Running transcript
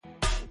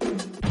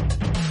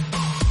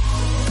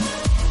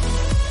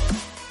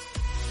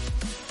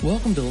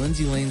Welcome to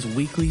Lindsay Lane's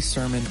weekly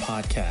sermon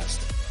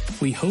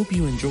podcast. We hope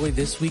you enjoy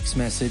this week's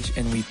message,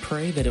 and we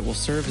pray that it will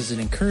serve as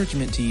an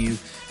encouragement to you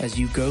as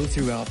you go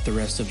throughout the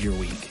rest of your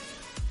week.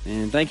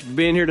 And thank you for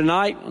being here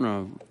tonight on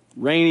a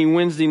rainy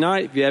Wednesday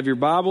night. If you have your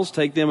Bibles,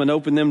 take them and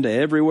open them to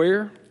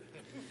everywhere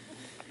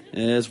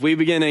as we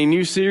begin a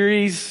new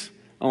series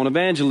on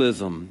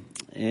evangelism.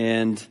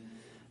 And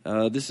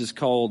this is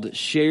called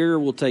Share.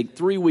 We'll take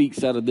 3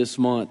 weeks out of this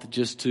month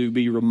just to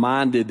be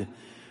reminded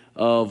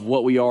of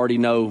what we already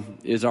know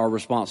is our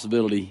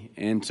responsibility,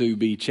 and to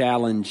be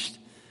challenged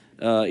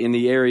in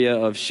the area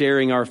of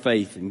sharing our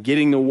faith and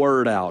getting the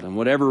word out, and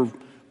whatever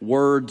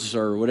words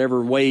or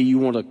whatever way you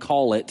want to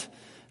call it.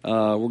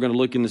 We're going to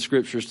look in the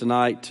scriptures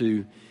tonight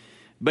to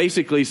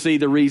basically see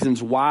the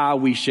reasons why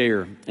we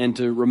share, and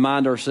to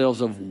remind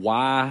ourselves of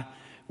why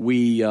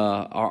we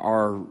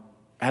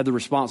have the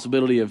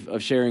responsibility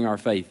of sharing our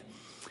faith.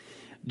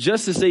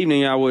 Just this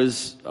evening, I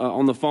was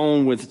on the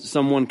phone with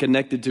someone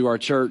connected to our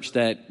church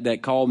that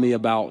called me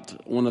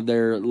about one of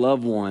their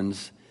loved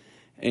ones,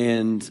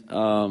 and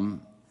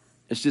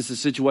it's just the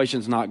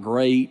situation's not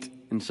great.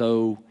 And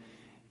so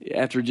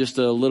after just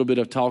a little bit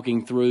of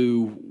talking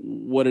through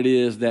what it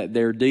is that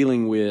they're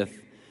dealing with,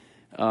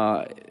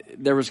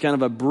 there was kind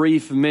of a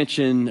brief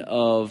mention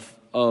of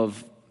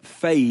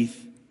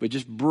faith, but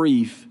just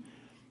brief.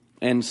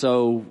 And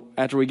so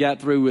after we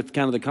got through with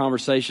kind of the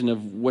conversation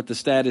of what the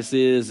status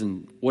is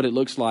and what it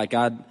looks like,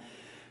 I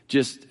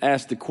just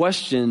asked the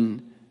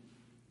question,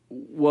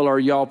 well, are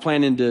y'all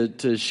planning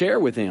to share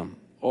with him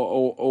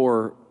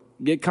or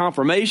get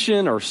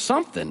confirmation or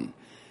something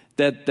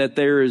that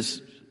there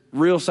is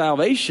real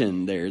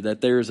salvation there, that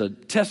there's a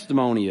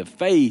testimony of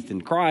faith in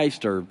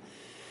Christ or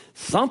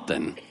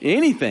something,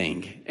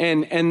 anything?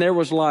 And there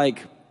was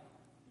like,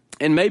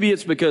 and maybe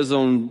it's because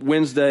on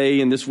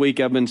Wednesday and this week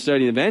I've been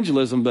studying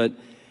evangelism, but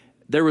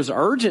there was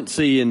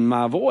urgency in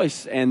my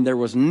voice, and there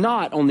was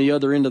not on the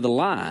other end of the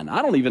line.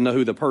 I don't even know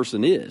who the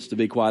person is, to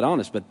be quite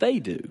honest, but they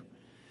do.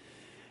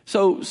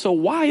 So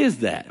why is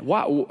that?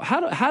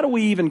 How do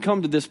we even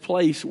come to this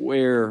place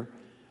where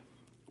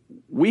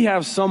we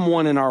have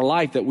someone in our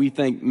life that we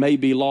think may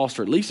be lost,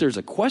 or at least there's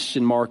a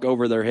question mark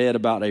over their head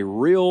about a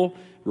real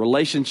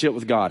relationship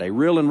with God, a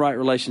real and right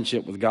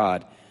relationship with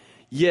God,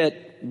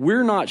 yet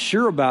we're not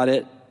sure about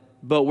it,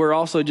 but we're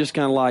also just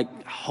kind of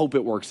like, hope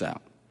it works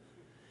out.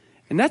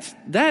 And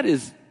that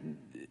is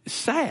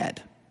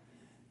sad,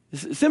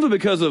 simply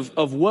because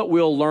of what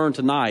we'll learn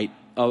tonight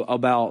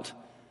about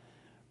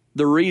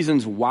the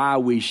reasons why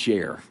we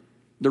share,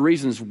 the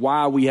reasons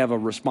why we have a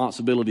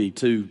responsibility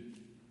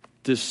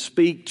to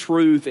speak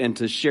truth and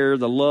to share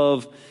the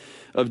love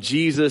of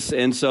Jesus.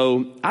 And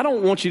so I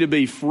don't want you to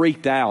be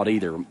freaked out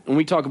either when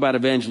we talk about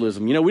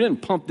evangelism. You know, we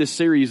didn't pump this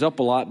series up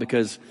a lot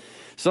because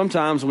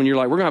sometimes when you're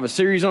like, we're going to have a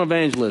series on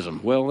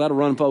evangelism, well, that'll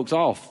run folks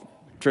off,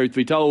 truth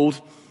be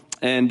told.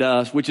 And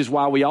which is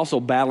why we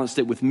also balanced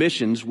it with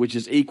missions, which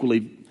is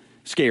equally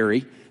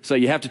scary. So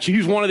you have to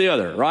choose one or the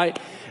other, right?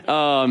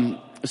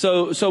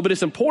 But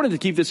it's important to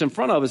keep this in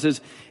front of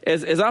us.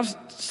 As I've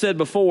said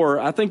before,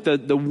 I think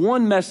the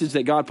one message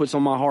that God puts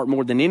on my heart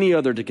more than any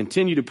other to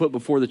continue to put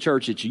before the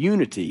church, it's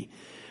unity.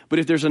 But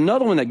if there's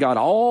another one that God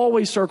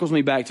always circles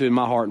me back to in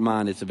my heart and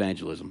mind, it's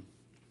evangelism.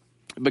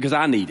 Because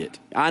I need it.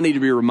 I need to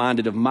be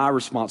reminded of my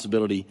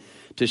responsibility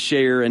to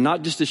share, and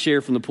not just to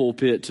share from the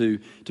pulpit, to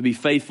be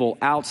faithful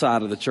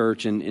outside of the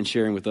church and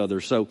sharing with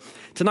others. So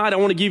tonight I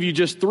want to give you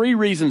just 3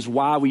 reasons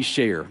why we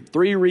share.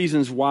 3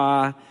 reasons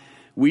why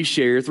we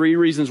share. 3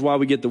 reasons why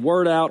we get the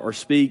word out or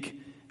speak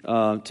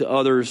to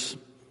others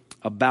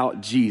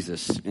about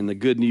Jesus and the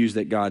good news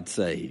that God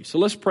saves. So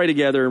let's pray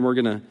together, and we're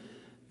going to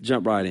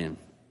jump right in.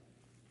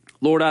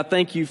 Lord, I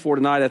thank you for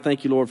tonight. I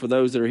thank you, Lord, for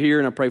those that are here,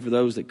 and I pray for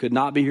those that could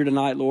not be here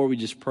tonight. Lord, we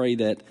just pray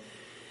that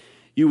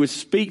you would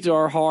speak to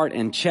our heart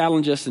and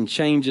challenge us and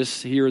change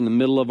us here in the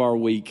middle of our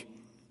week.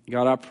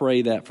 God, I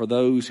pray that for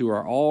those who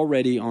are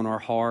already on our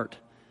heart,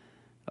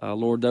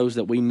 Lord, those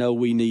that we know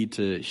we need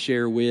to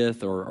share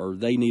with, or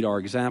they need our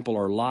example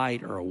or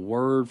light or a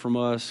word from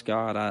us,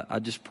 God, I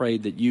just pray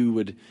that you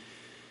would,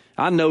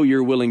 I know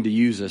you're willing to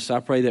use us. I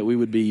pray that we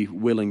would be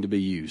willing to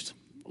be used.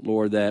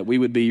 Lord, that we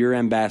would be your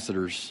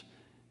ambassadors,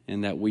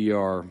 and that we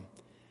are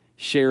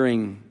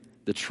sharing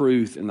the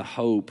truth and the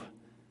hope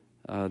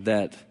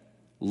that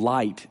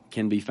light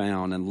can be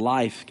found and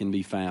life can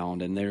be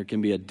found, and there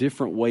can be a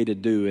different way to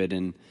do it,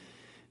 and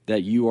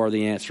that you are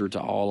the answer to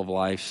all of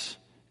life's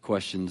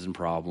questions and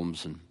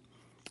problems. And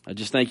I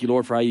just thank you,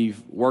 Lord, for how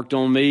you've worked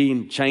on me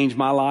and changed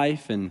my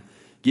life and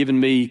given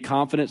me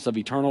confidence of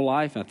eternal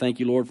life. I thank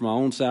you, Lord, for my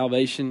own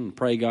salvation, and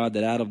pray, God,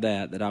 that out of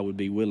that I would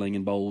be willing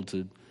and bold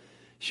to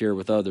share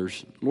with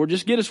others. Lord,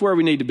 just get us where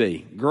we need to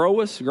be.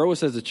 Grow us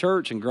as a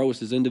church, and grow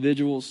us as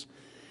individuals.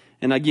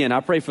 And again, I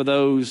pray for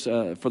those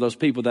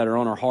people that are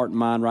on our heart and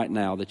mind right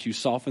now, that you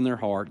soften their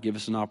heart, give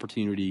us an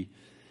opportunity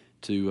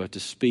to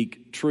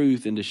speak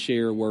truth and to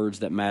share words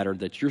that matter,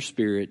 that your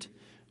Spirit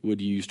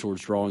would use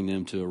towards drawing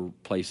them to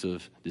a place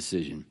of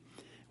decision.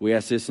 We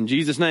ask this in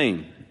Jesus'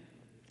 name.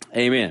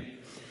 Amen.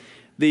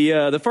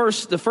 The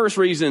first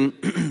reason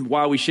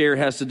why we share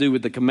has to do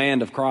with the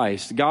command of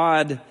Christ.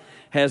 God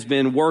has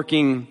been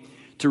working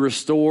to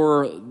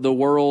restore the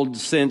world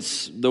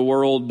since the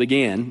world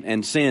began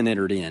and sin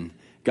entered in.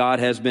 God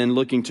has been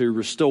looking to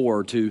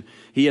restore.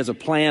 He has a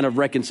plan of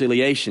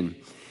reconciliation.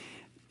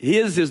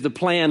 His is the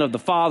plan of the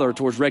Father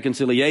towards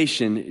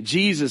reconciliation.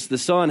 Jesus, the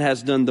Son,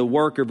 has done the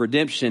work of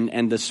redemption,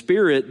 and the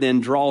Spirit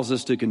then draws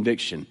us to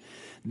conviction.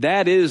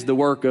 That is the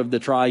work of the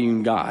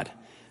triune God.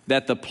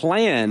 That the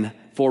plan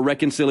for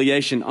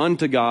reconciliation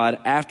unto God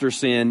after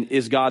sin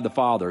is God the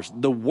Father's.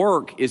 The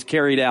work is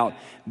carried out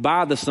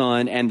by the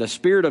Son, and the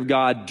Spirit of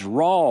God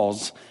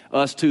draws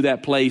us to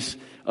that place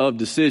of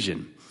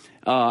decision.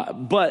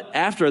 But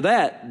after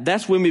that,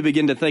 that's when we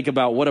begin to think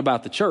about, what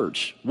about the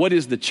church? What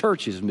is the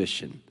church's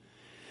mission?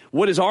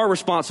 What is our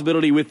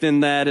responsibility within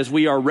that, as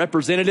we are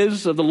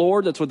representatives of the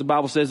Lord? That's what the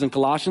Bible says in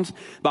Colossians.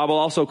 The Bible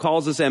also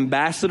calls us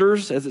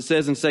ambassadors, as it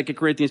says in 2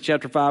 Corinthians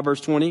chapter 5,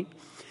 verse 20.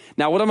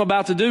 Now, what I'm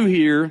about to do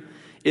here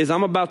is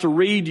I'm about to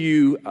read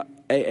you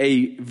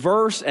a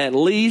verse at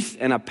least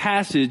and a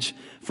passage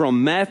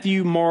from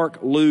Matthew, Mark,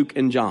 Luke,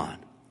 and John,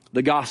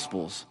 the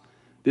Gospels.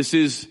 This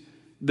is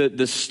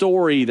the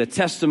story, the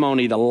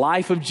testimony, the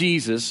life of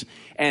Jesus,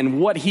 and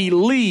what he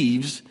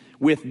leaves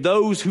with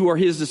those who are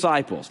his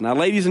disciples. Now,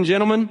 ladies and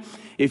gentlemen,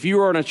 if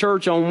you are in a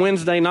church on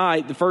Wednesday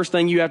night, the first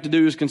thing you have to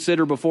do is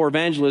consider before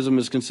evangelism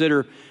is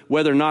consider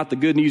whether or not the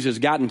good news has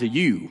gotten to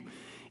you.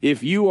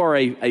 If you are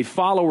a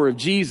follower of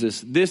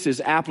Jesus, this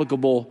is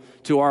applicable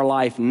to our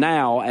life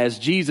now as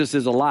Jesus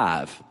is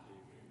alive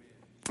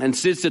and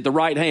sits at the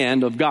right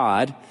hand of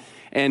God,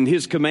 and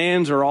his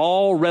commands are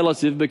all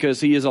relative because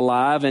he is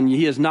alive and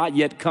he has not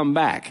yet come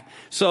back.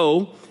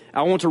 So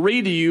I want to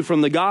read to you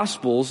from the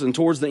Gospels and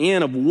towards the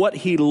end of what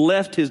he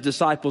left his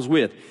disciples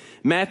with.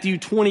 Matthew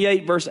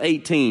 28, verse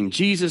 18.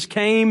 Jesus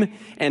came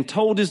and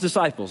told his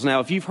disciples. Now,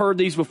 if you've heard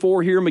these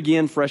before, hear them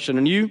again, fresh and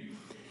anew.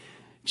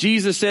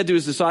 Jesus said to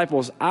his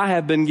disciples, I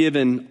have been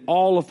given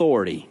all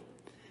authority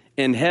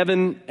in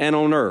heaven and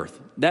on earth.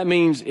 That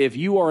means if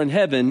you are in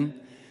heaven,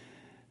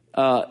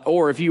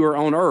 or if you are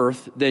on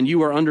earth, then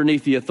you are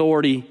underneath the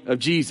authority of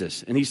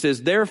Jesus. And he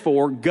says,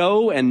 therefore,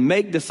 go and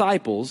make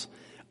disciples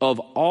of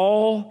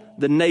all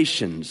the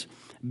nations,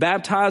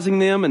 baptizing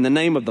them in the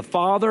name of the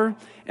Father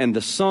and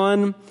the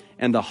Son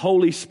and the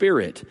Holy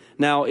Spirit.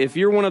 Now, if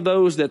you're one of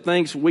those that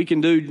thinks we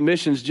can do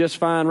missions just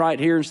fine right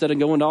here instead of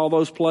going to all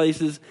those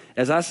places,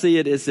 as I see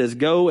it, it says,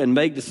 go and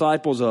make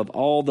disciples of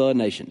all the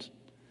nations.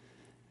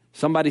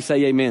 Somebody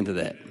say amen to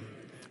that.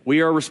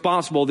 We are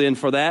responsible then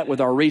for that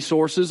with our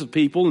resources of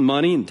people and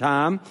money and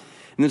time.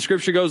 And then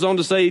Scripture goes on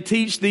to say,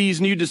 teach these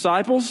new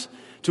disciples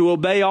to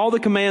obey all the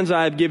commands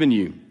I have given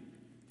you.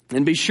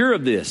 And be sure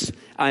of this,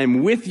 I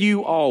am with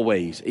you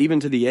always,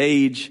 even to the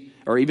age,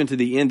 or even to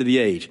the end of the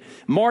age.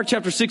 Mark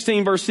chapter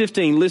 16, verse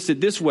 15 lists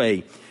it this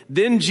way.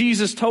 Then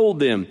Jesus told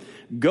them,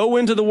 go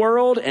into the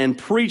world and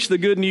preach the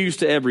good news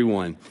to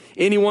everyone.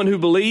 Anyone who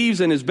believes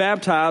and is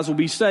baptized will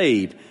be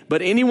saved,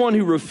 but anyone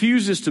who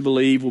refuses to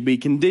believe will be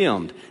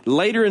condemned.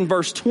 Later in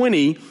verse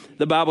 20,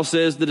 the Bible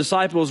says the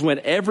disciples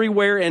went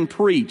everywhere and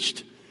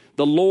preached.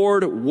 The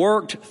Lord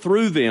worked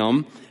through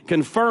them,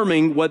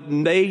 confirming what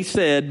they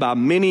said by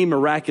many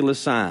miraculous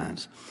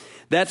signs.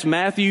 That's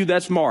Matthew,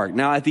 that's Mark.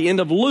 Now, at the end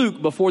of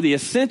Luke, before the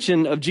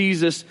ascension of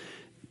Jesus,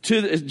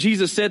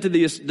 Jesus said to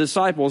the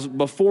disciples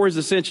before his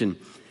ascension,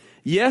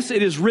 yes,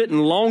 it is written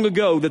long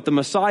ago that the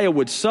Messiah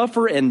would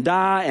suffer and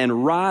die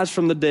and rise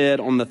from the dead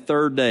on the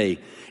third day.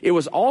 It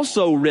was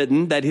also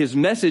written that his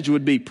message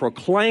would be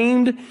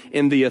proclaimed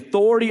in the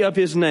authority of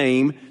his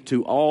name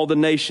to all the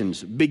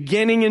nations.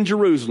 Beginning in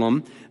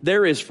Jerusalem,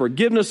 there is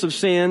forgiveness of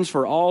sins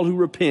for all who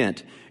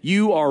repent.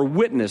 You are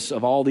witness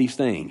of all these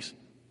things.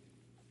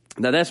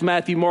 Now that's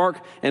Matthew,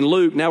 Mark, and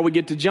Luke. Now we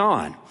get to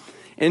John.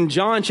 In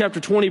John chapter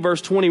 20,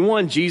 verse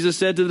 21, Jesus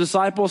said to the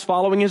disciples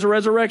following his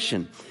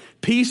resurrection,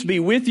 peace be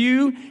with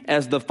you.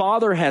 As the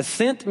Father has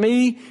sent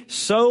me,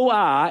 so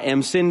I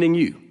am sending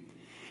you.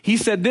 He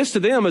said this to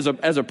them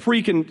as a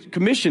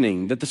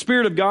pre-commissioning, that the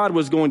Spirit of God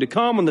was going to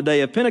come on the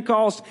day of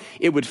Pentecost.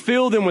 It would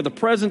fill them with the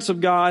presence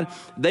of God.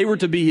 They were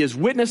to be his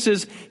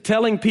witnesses,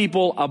 telling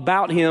people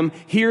about him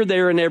here,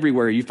 there, and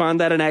everywhere. You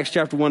find that in Acts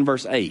chapter 1,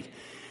 verse 8.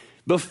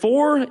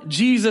 Before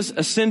Jesus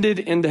ascended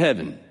into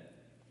heaven,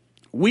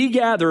 we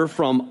gather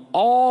from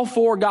all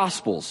four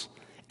Gospels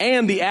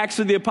and the Acts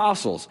of the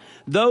Apostles.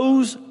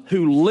 Those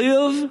who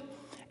live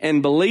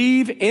and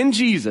believe in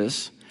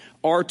Jesus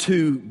are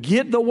to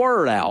get the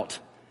word out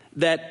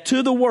that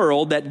to the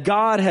world that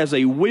God has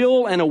a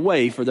will and a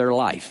way for their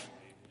life.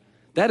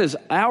 That is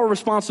our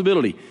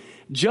responsibility.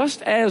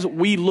 Just as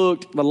we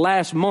looked the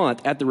last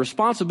month at the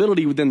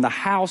responsibility within the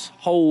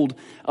household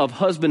of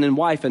husband and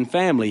wife and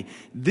family,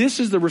 this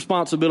is the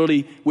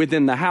responsibility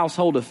within the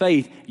household of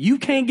faith. You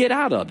can't get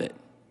out of it.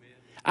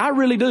 I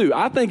really do.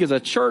 I think as a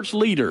church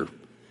leader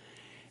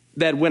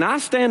that when I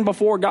stand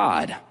before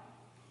God,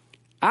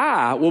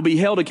 I will be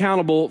held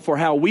accountable for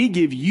how we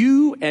give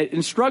you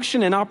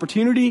instruction and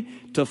opportunity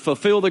to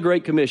fulfill the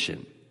Great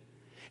Commission.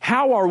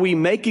 How are we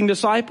making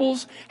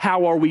disciples?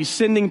 How are we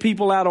sending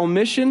people out on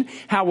mission?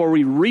 How are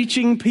we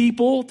reaching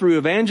people through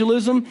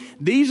evangelism?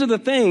 These are the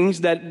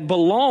things that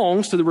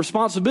belongs to the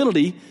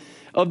responsibility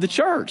of the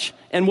church.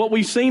 And what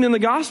we've seen in the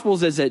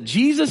Gospels is that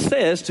Jesus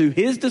says to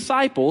his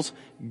disciples,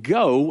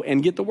 go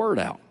and get the word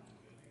out.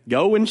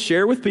 Go and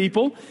share with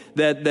people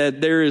that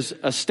there is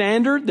a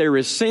standard, there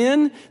is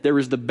sin, there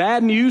is the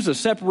bad news of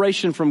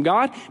separation from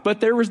God,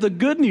 but there is the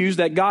good news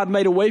that God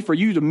made a way for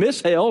you to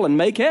miss hell and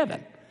make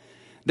heaven.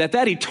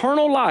 That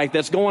eternal life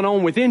that's going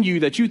on within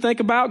you that you think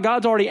about,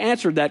 God's already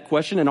answered that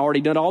question and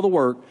already done all the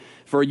work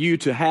for you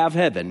to have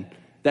heaven.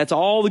 That's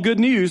all the good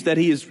news that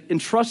he has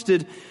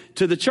entrusted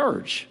to the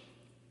church.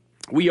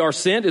 We are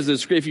sent,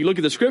 if you look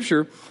at the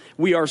scripture,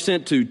 we are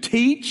sent to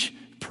teach,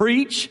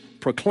 preach,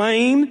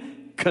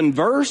 proclaim,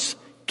 converse,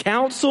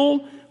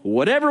 counsel,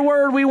 whatever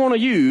word we want to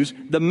use.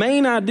 The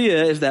main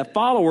idea is that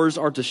followers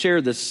are to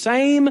share the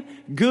same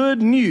good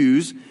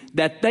news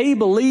that they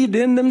believed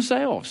in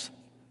themselves.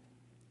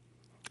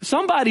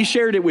 Somebody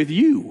shared it with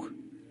you.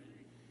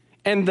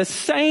 And the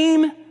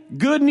same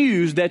good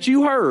news that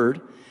you heard,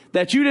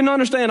 that you didn't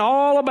understand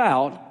all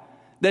about,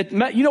 that,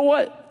 you know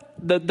what?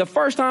 The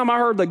first time I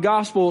heard the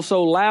gospel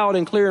so loud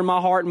and clear in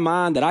my heart and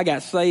mind that I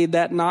got saved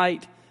that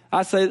night,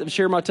 I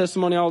share my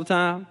testimony all the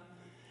time.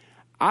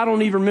 I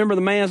don't even remember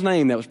the man's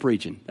name that was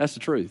preaching. That's the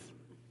truth.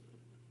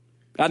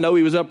 I know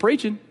he was up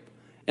preaching,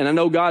 and I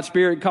know God's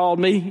Spirit called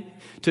me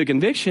to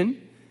conviction,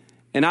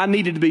 and I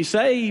needed to be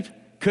saved.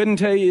 Couldn't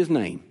tell you his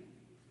name.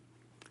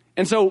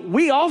 And so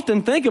we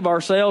often think of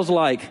ourselves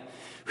like,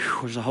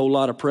 there's a whole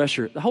lot of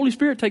pressure. The Holy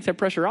Spirit takes that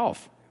pressure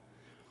off.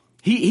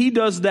 He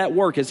does that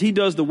work as he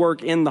does the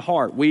work in the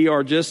heart. We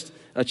are just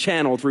a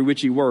channel through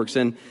which he works.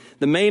 And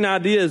the main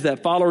idea is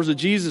that followers of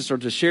Jesus are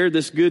to share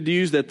this good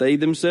news that they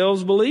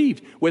themselves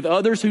believe with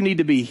others who need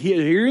to be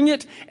hearing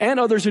it and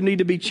others who need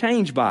to be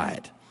changed by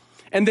it.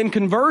 And then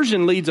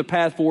conversion leads a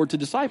path forward to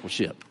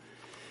discipleship.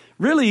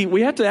 Really,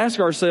 we have to ask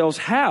ourselves,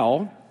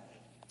 how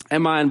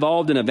am I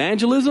involved in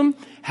evangelism?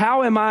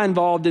 How am I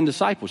involved in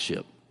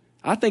discipleship?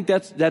 I think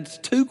that's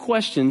two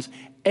questions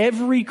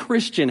every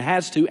Christian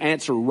has to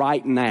answer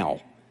right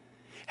now.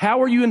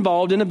 How are you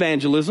involved in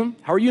evangelism?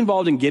 How are you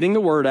involved in getting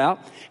the word out?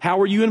 How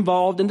are you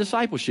involved in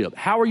discipleship?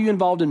 How are you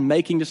involved in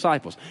making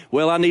disciples?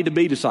 Well, I need to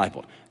be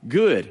discipled.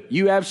 Good.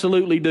 You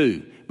absolutely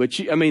do. But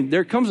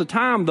there comes a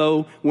time,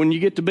 though, when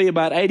you get to be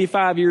about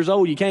 85 years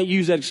old, you can't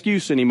use that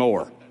excuse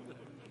anymore.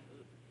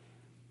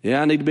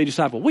 Yeah, I need to be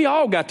discipled. We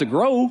all got to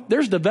grow.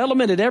 There's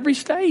development at every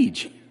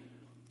stage.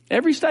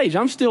 Every stage.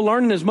 I'm still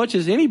learning as much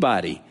as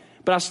anybody,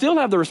 but I still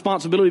have the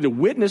responsibility to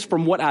witness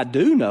from what I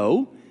do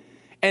know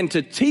and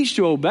to teach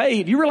to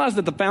obey. Do you realize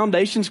that the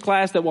foundations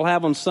class that we'll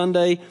have on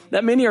Sunday,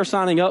 that many are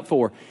signing up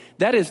for,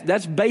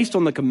 that's based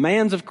on the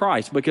commands of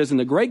Christ, because in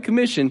the Great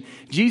Commission,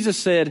 Jesus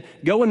said,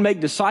 go and make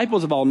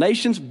disciples of all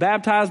nations,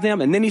 baptize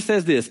them, and then he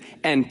says this,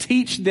 and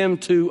teach them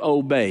to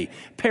obey.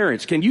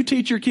 Parents, can you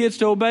teach your kids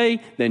to obey?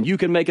 Then you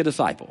can make a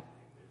disciple.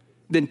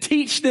 Then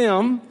teach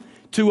them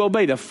to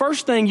obey. The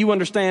first thing you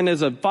understand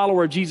as a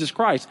follower of Jesus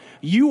Christ,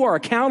 you are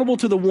accountable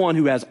to the one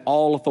who has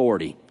all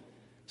authority.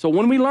 So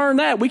when we learn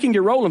that, we can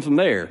get rolling from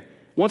there.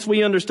 Once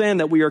we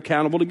understand that we are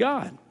accountable to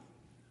God.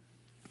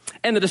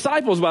 And the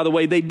disciples, by the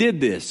way, they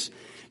did this.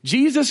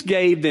 Jesus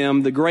gave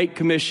them the Great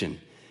Commission.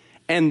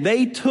 And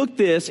they took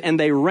this and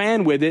they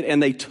ran with it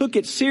and they took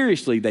it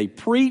seriously. They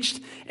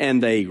preached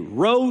and they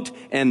wrote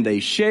and they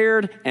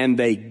shared and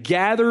they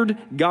gathered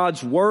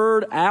God's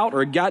word out,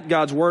 or got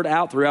God's word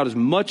out throughout as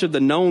much of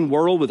the known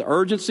world with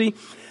urgency.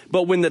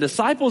 But when the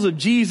disciples of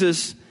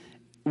Jesus,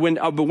 when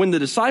the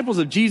disciples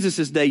of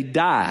Jesus' day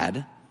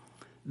died,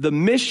 the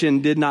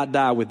mission did not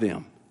die with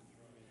them.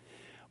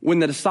 When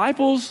the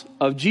disciples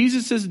of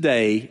Jesus'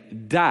 day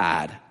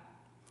died,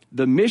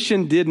 the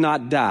mission did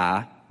not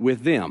die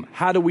with them.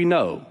 How do we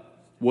know?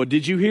 Well,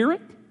 did you hear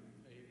it?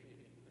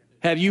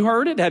 Have you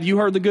heard it? Have you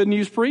heard the good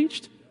news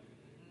preached?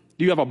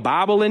 Do you have a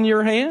Bible in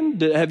your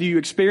hand? Have you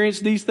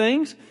experienced these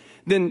things?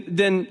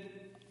 Then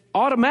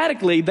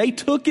automatically they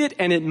took it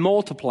and it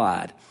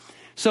multiplied.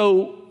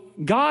 So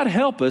God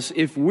help us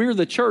if we're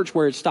the church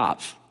where it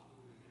stops.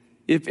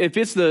 If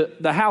it's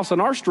the house on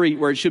our street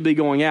where it should be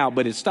going out,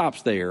 but it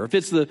stops there. If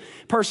it's the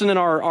person in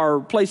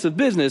our place of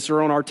business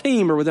or on our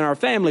team or within our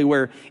family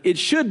where it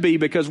should be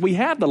because we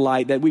have the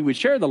light, that we would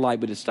share the light,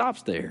 but it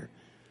stops there.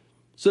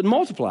 So it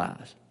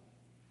multiplies.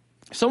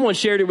 Someone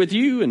shared it with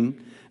you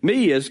and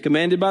me as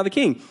commanded by the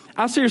King.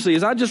 As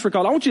I just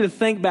recalled, I want you to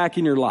think back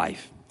in your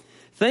life.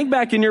 Think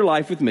back in your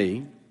life with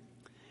me.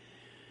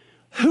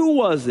 Who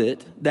was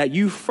it that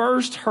you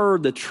first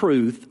heard the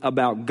truth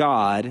about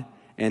God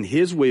and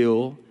his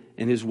will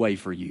and his way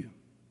for you?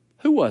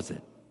 Who was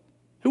it?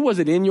 Who was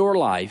it in your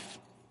life?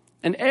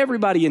 And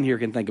everybody in here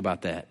can think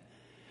about that.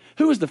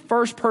 Who was the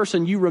first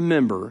person you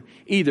remember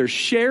either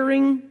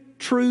sharing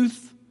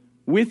truth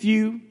with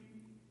you,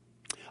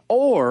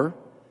 or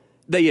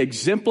they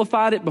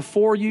exemplified it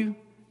before you,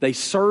 they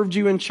served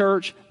you in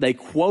church, they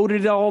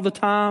quoted it all the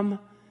time?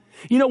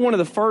 You know, one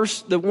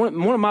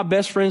of my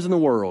best friends in the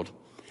world,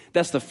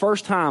 that's the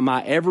first time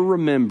I ever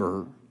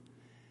remember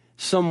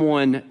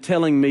someone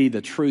telling me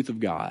the truth of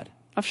God.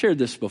 I've shared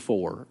this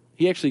before.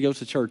 He actually goes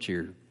to church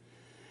here.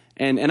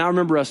 And I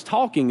remember us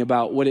talking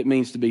about what it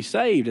means to be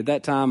saved. At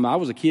that time, I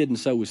was a kid and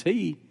so was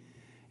he.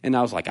 And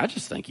I was like, I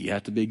just think you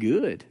have to be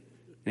good.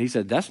 And he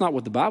said, that's not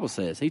what the Bible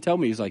says. He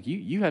told me, he's like,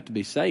 you have to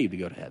be saved to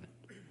go to heaven.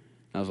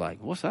 And I was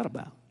like, what's that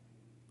about?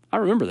 I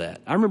remember that.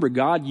 I remember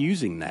God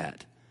using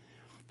that.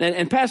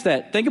 And past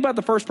that, think about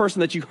the first person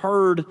that you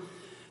heard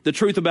the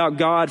truth about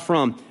God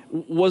from.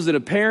 Was it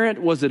a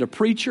parent? Was it a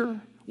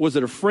preacher? Was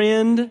it a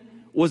friend?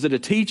 Was it a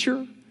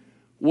teacher?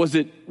 Was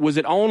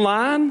it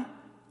online?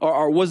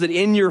 Or was it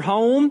in your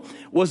home?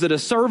 Was it a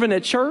servant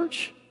at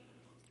church?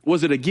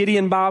 Was it a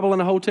Gideon Bible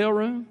in a hotel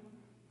room?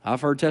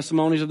 I've heard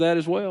testimonies of that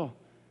as well.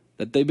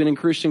 That they've been in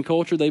Christian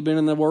culture, they've been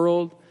in the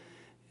world,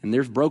 and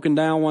they're broken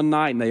down one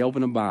night and they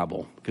open a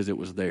Bible because it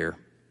was there.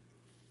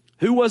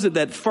 Who was it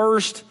that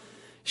first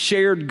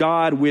shared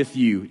God with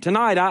you?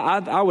 Tonight,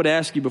 I would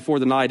ask you before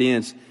the night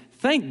ends,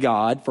 thank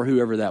God for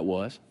whoever that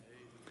was.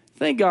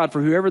 Thank God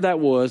for whoever that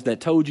was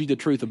that told you the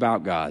truth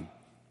about God,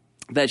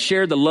 that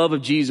shared the love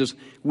of Jesus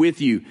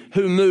with you,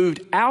 who moved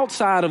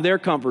outside of their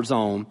comfort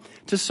zone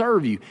to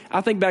serve you.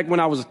 I think back when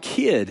I was a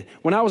kid.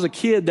 When I was a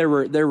kid, there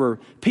were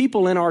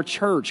people in our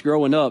church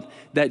growing up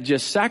that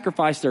just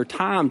sacrificed their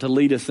time to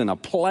lead us in a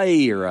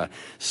play or a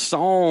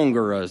song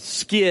or a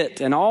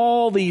skit and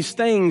all these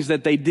things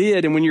that they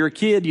did. And when you're a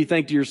kid, you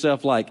think to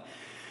yourself like,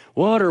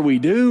 what are we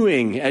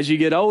doing as you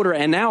get older?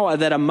 And now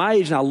that I'm my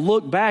age and I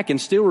look back and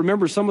still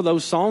remember some of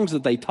those songs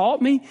that they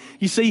taught me,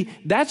 you see,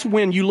 that's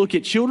when you look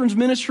at children's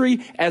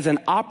ministry as an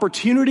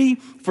opportunity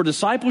for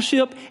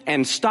discipleship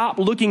and stop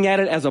looking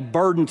at it as a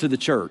burden to the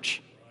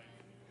church.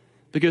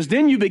 Because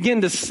then you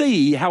begin to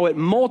see how it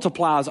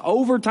multiplies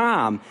over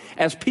time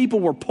as people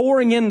were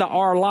pouring into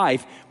our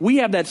life. We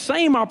have that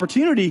same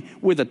opportunity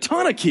with a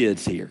ton of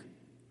kids here.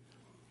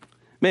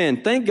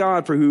 Man, thank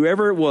God for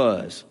whoever it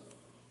was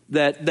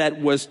that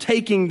was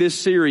taking this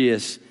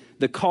serious,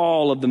 the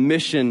call of the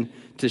mission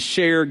to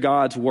share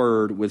God's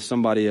word with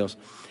somebody else.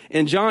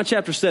 In John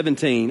chapter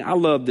 17, I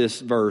love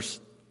this verse.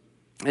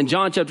 In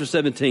John chapter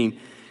 17,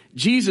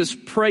 Jesus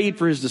prayed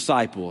for his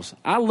disciples.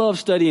 I love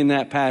studying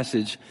that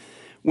passage.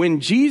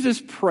 When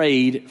Jesus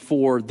prayed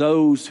for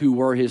those who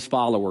were his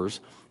followers,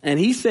 and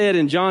he said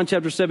in John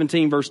chapter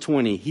 17, verse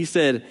 20, he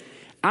said,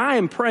 I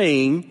am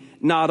praying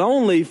not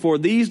only for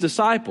these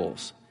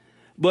disciples,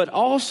 but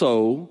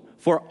also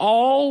for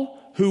all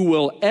who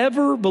will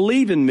ever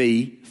believe in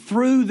me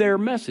through their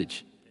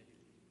message.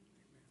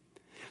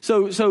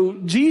 So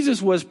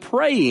Jesus was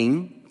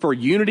praying for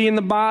unity in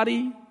the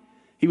body.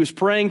 He was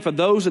praying for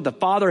those that the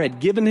Father had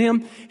given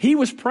him. He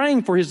was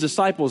praying for his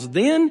disciples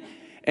then,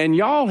 and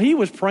y'all, he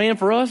was praying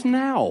for us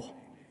now.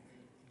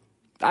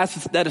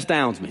 That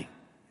astounds me.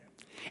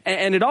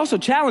 And it also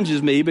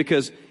challenges me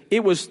because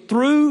it was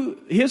through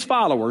his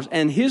followers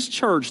and his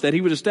church that he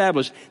would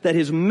establish that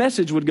his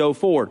message would go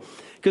forward.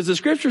 Because the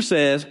scripture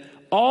says,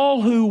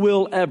 all who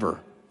will ever,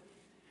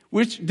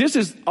 which this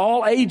is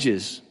all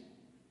ages.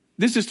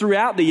 This is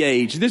throughout the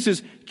age. This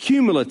is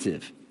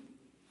cumulative.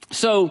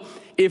 So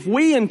if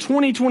we in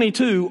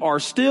 2022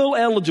 are still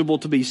eligible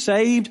to be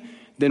saved,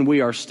 then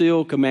we are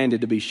still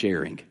commanded to be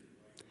sharing.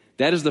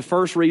 That is the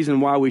first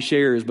reason why we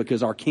share, is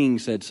because our King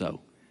said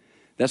so.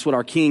 That's what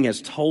our King has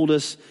told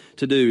us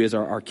to do, is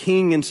our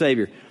King and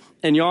Savior.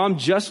 And y'all, I'm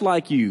just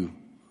like you.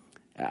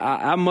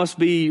 I must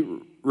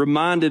be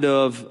reminded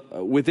of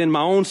within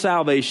my own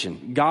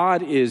salvation,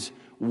 God is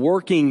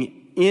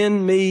working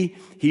in me.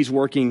 He's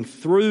working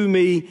through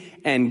me.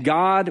 And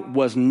God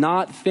was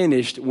not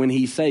finished when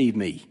he saved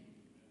me.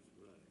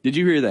 Did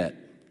you hear that?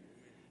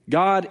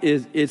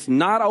 It's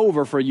not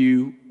over for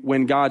you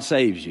when God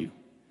saves you.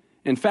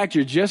 In fact,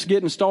 you're just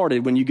getting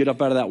started when you get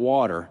up out of that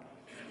water,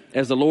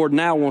 as the Lord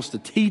now wants to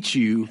teach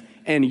you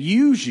and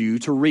use you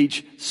to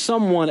reach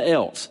someone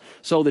else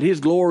so that his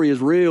glory is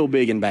real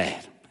big and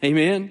bad.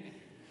 Amen?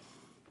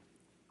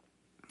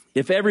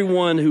 If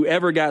everyone who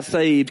ever got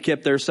saved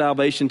kept their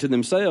salvation to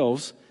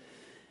themselves,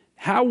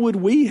 how would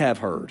we have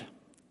heard?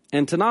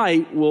 And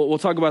tonight, we'll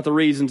talk about the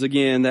reasons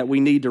again that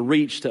we need to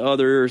reach to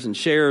others and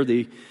share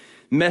the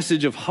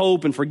message of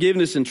hope and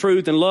forgiveness and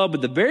truth and love.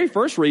 But the very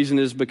first reason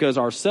is because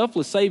our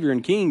selfless Savior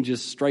and King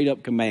just straight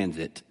up commands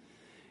it.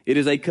 It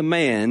is a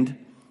command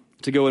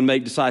to go and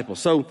make disciples.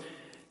 So,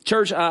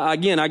 church,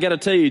 again, I got to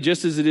tell you,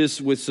 just as it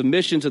is with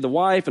submission to the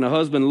wife and a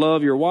husband,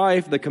 love your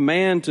wife, the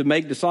command to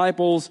make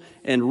disciples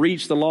and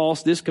reach the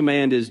lost, this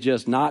command is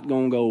just not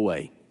going to go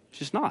away. It's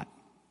just not.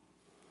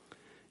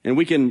 And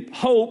we can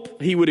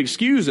hope he would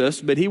excuse us,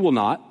 but he will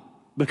not,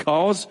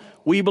 because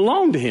we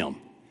belong to him.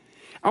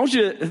 I want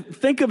you to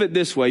think of it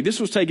this way. This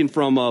was taken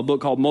from a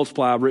book called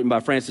Multiply, written by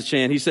Francis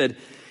Chan. He said,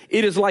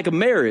 it is like a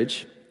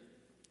marriage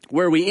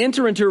where we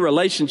enter into a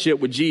relationship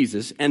with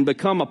Jesus and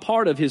become a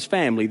part of his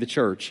family, the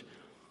church.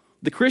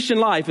 The Christian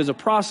life is a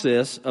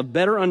process of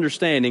better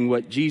understanding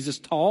what Jesus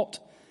taught,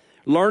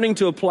 learning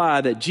to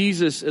apply that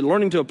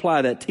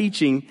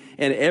teaching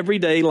in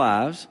everyday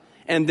lives,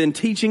 and then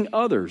teaching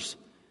others,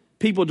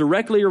 people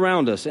directly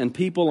around us and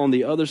people on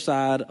the other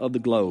side of the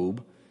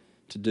globe,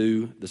 to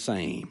do the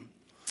same.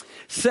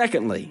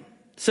 Secondly,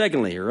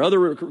 or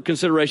other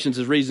considerations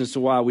as reasons to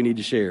why we need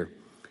to share.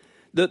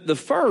 The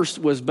first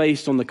was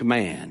based on the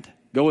command.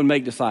 Go and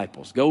make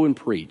disciples. Go and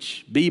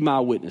preach. Be my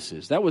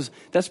witnesses.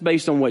 That's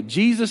based on what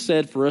Jesus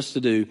said for us to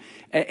do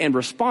in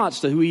response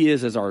to who he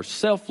is as our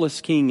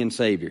selfless King and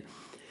Savior.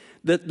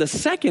 The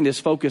second is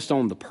focused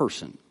on the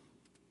person.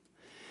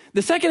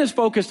 The second is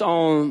focused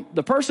on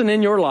the person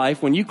in your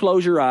life. When you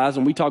close your eyes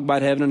and we talk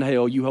about heaven and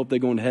hell, you hope they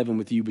go into heaven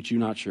with you, but you're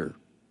not sure.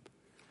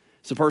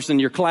 It's the person in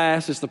your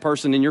class. It's the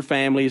person in your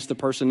family. It's the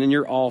person in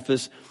your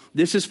office.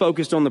 This is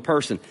focused on the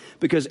person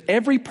because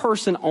every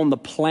person on the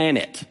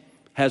planet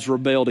has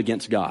rebelled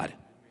against God.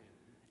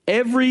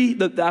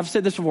 I've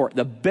said this before,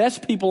 the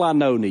best people I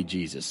know need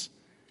Jesus.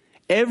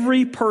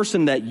 Every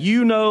person that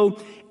you know,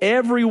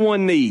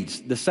 everyone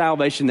needs the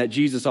salvation that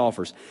Jesus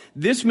offers.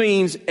 This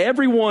means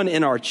everyone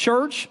in our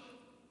church,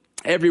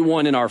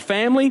 everyone in our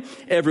family,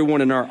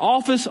 everyone in our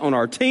office, on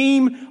our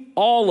team,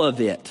 all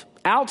of it.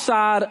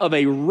 Outside of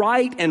a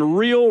right and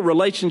real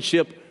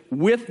relationship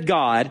with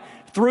God,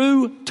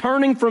 through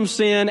turning from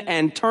sin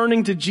and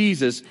turning to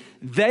Jesus,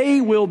 they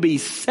will be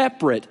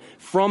separate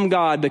from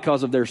God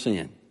because of their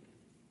sin.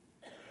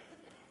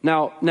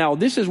 Now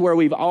this is where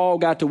we've all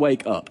got to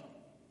wake up.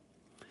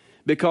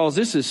 Because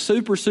this is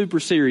super, super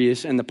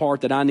serious, and the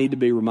part that I need to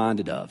be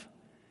reminded of.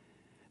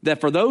 That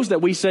for those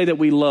that we say that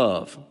we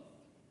love,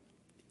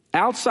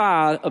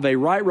 outside of a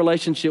right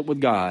relationship with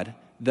God,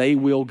 they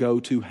will go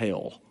to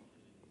hell.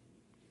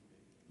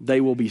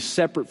 They will be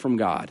separate from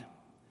God.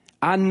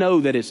 I know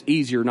that it's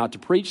easier not to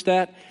preach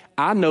that.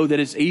 I know that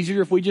it's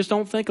easier if we just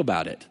don't think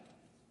about it.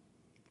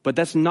 But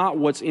that's not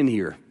what's in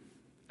here,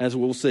 as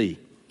we'll see.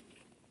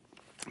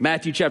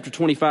 Matthew chapter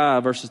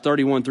 25, verses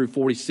 31 through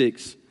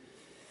 46.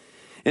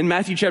 In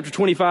Matthew chapter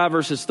 25,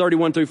 verses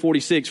 31 through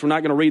 46, we're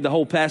not going to read the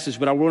whole passage,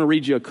 but I want to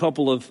read you a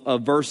couple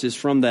of verses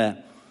from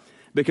that,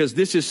 because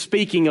this is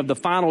speaking of the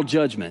final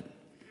judgment.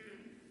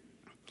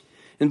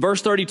 In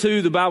verse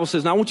 32, the Bible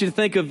says, now I want you to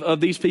think of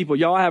these people.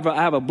 Y'all, I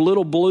have a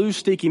little blue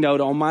sticky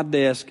note on my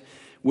desk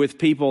with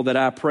people that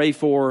I pray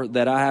for,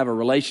 that I have a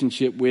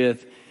relationship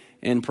with,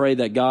 and pray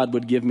that God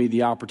would give me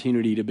the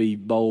opportunity to be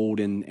bold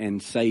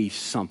and say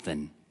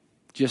something,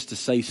 just to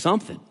say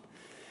something.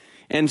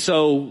 And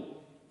so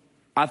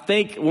I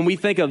think when we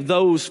think of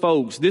those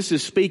folks, this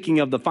is speaking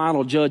of the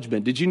final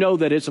judgment. Did you know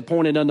that it's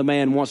appointed unto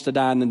man once to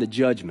die and then the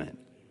judgment?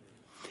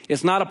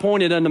 It's not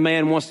appointed unto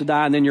man once to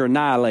die and then you're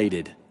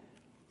annihilated.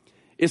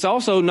 It's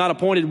also not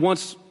appointed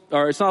once,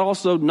 or it's not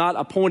also not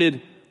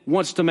appointed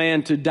once to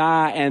man to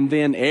die and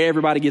then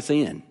everybody gets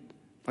in.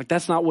 Like,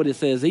 that's not what it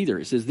says either.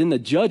 It says then the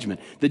judgment.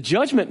 The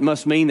judgment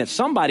must mean that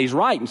somebody's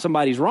right and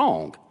somebody's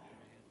wrong.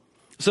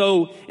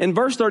 So in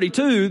verse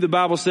 32, the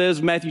Bible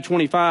says, Matthew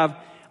 25,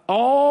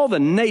 all the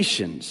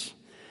nations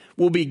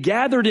will be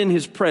gathered in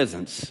his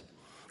presence,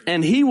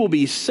 and he will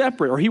be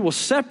separate, or he will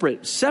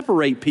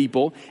separate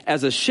people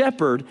as a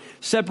shepherd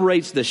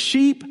separates the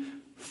sheep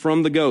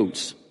from the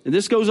goats. And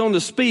this goes on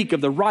to speak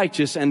of the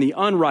righteous and the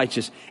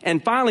unrighteous.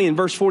 And finally, in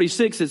verse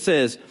 46, it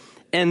says,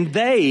 and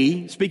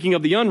they, speaking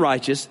of the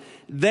unrighteous,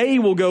 they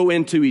will go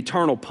into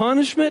eternal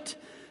punishment,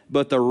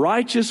 but the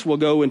righteous will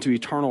go into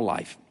eternal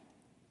life.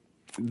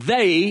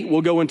 They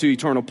will go into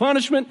eternal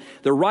punishment.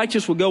 The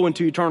righteous will go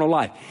into eternal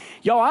life.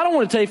 Y'all, I don't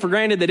want to take for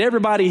granted that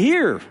everybody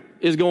here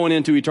is going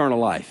into eternal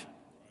life.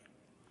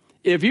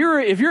 If you're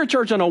at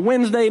church on a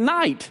Wednesday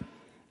night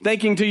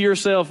thinking to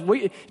yourself,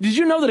 did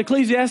you know that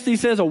Ecclesiastes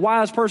says a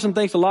wise person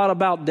thinks a lot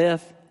about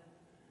death?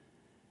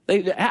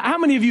 How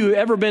many of you have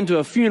ever been to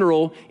a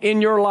funeral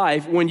in your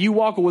life when you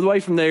walk away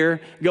from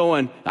there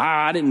going,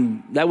 that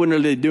wouldn't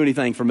really do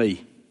anything for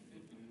me?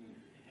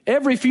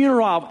 Every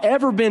funeral I've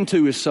ever been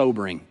to is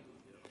sobering.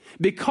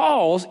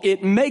 Because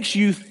it makes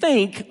you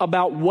think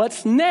about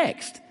what's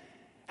next.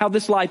 How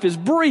this life is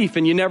brief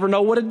and you never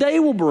know what a day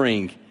will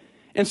bring.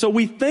 And so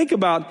we think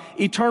about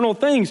eternal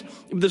things.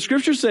 The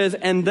scripture says,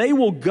 and they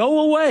will go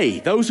away,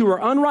 those who are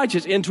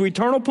unrighteous, into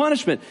eternal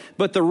punishment,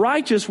 but the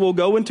righteous will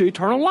go into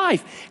eternal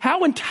life.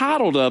 How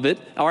entitled of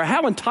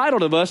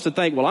us to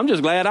think, well, I'm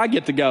just glad I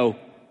get to go.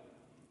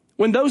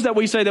 When those that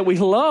we say that we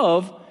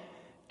love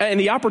and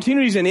the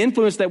opportunities and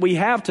influence that we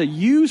have to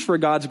use for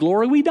God's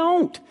glory, we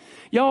don't.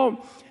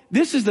 Y'all,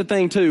 this is the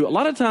thing too. A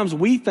lot of times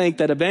we think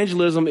that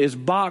evangelism is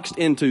boxed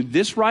into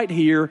this right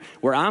here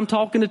where I'm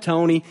talking to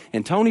Tony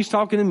and Tony's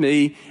talking to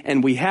me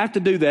and we have to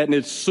do that and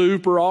it's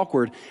super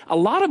awkward. A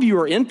lot of you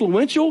are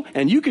influential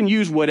and you can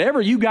use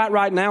whatever you got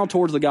right now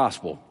towards the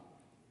gospel.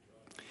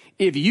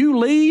 If you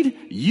lead,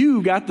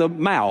 you got the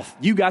mouth,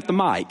 you got the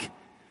mic,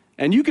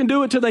 and you can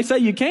do it till they say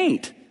you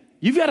can't.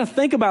 You've got to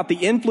think about the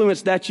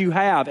influence that you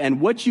have and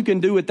what you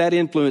can do with that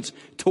influence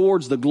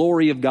towards the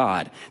glory of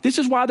God. This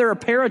is why there are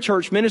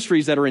parachurch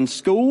ministries that are in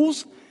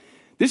schools.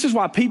 This is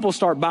why people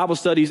start Bible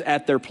studies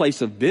at their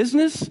place of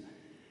business.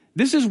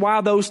 This is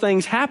why those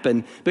things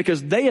happen,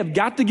 because they have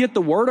got to get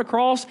the word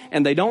across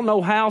and they don't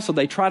know how, so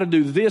they try to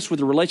do this with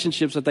the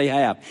relationships that they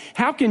have.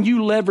 How can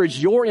you leverage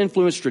your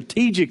influence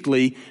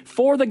strategically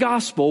for the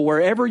gospel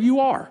wherever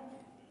you are?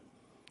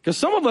 Because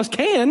some of us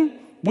can,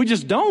 we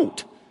just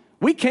don't.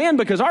 We can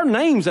because our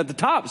name's at the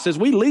top. It says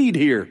we lead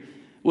here.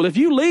 Well, if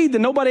you lead,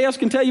 then nobody else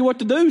can tell you what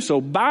to do.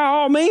 So by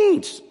all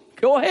means,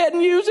 go ahead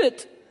and use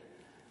it.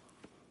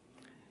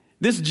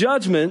 This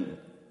judgment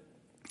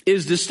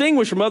is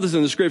distinguished from others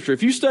in the Scripture.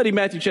 If you study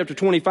Matthew chapter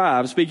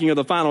 25, speaking of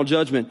the final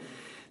judgment,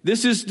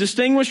 this is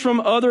distinguished from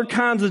other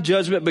kinds of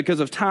judgment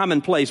because of time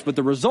and place, but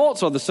the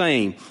results are the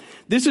same.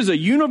 This is a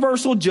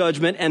universal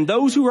judgment, and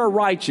those who are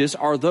righteous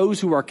are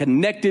those who are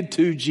connected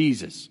to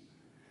Jesus.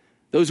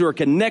 Those who are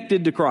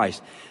connected to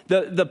Christ.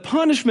 The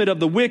punishment of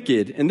the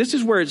wicked, and this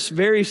is where it's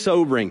very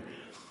sobering.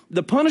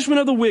 The punishment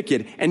of the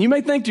wicked, and you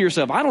may think to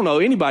yourself, I don't know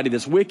anybody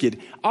that's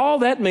wicked. All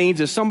that means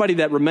is somebody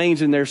that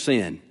remains in their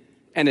sin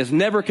and has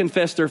never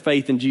confessed their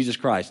faith in Jesus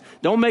Christ.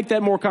 Don't make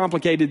that more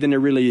complicated than it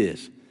really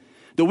is.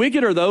 The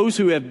wicked are those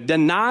who have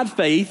denied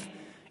faith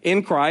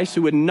in Christ,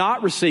 who would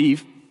not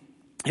receive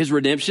his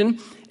redemption.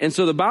 And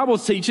so the Bible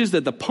teaches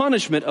that the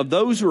punishment of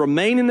those who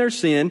remain in their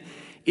sin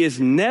is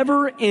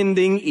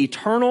never-ending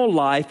eternal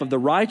life of the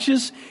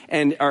righteous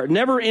and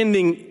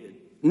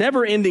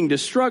never-ending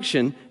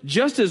destruction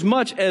just as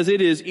much as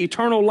it is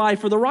eternal life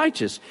for the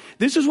righteous.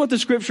 This is what the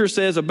Scripture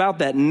says about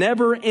that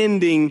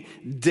never-ending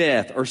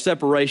death or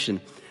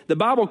separation. The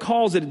Bible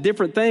calls it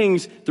different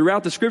things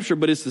throughout the Scripture,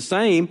 but it's the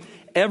same.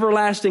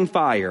 Everlasting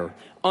fire,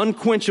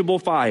 unquenchable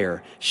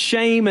fire,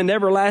 shame and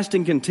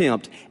everlasting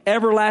contempt,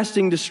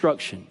 everlasting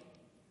destruction.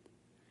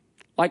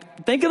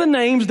 Like, think of the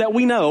names that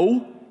we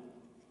know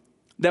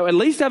that at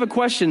least have a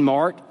question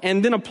mark,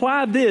 and then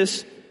apply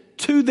this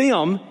to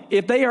them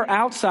if they are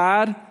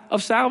outside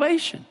of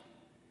salvation.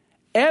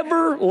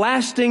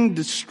 Everlasting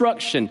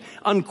destruction,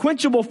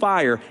 unquenchable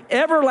fire,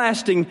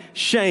 everlasting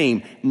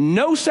shame,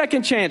 no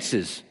second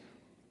chances.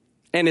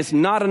 And it's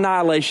not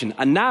annihilation.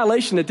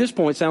 Annihilation at this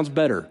point sounds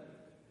better.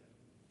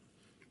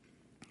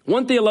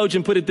 One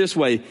theologian put it this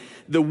way: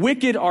 the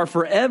wicked are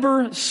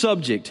forever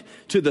subject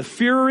to the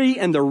fury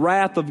and the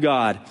wrath of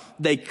God.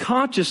 They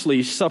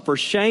consciously suffer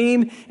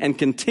shame and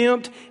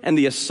contempt and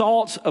the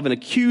assaults of an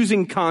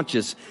accusing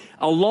conscience,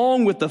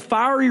 along with the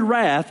fiery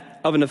wrath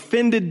of an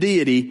offended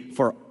deity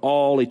for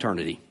all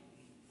eternity.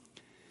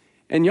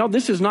 And y'all,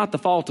 this is not the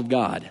fault of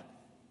God.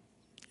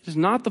 It is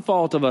not the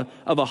fault of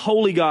a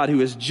holy God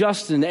who is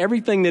just in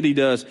everything that he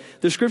does.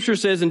 The Scripture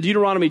says in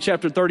Deuteronomy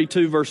chapter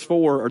 32 verse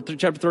 4, or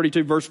chapter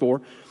 32 verse 4,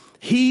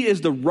 he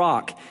is the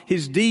rock.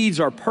 His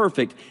deeds are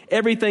perfect.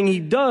 Everything he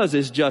does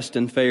is just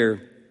and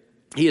fair.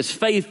 He is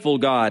faithful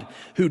God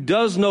who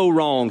does no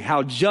wrong.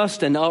 How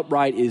just and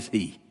upright is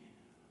he?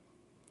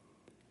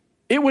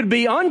 It would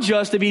be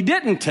unjust if he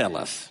didn't tell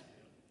us.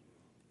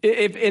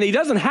 And he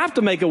doesn't have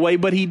to make a way,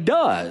 but he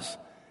does.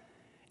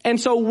 And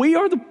so we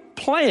are the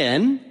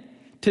plan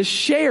to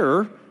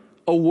share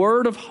a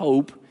word of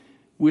hope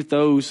with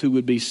those who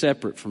would be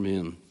separate from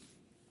him.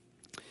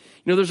 You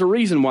know, there's a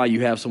reason why you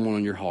have someone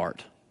on your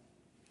heart.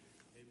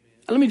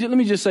 Let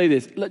me just say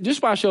this,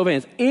 just by a show of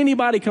hands.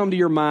 Anybody come to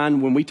your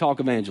mind when we talk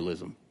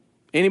evangelism?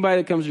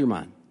 Anybody that comes to your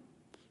mind?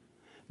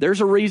 There's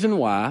a reason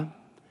why.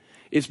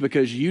 It's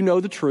because you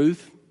know the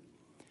truth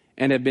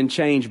and have been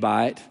changed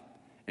by it,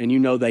 and you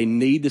know they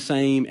need the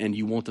same and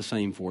you want the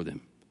same for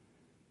them.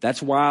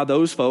 That's why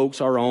those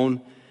folks are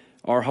on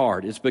our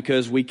heart. It's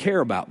because we care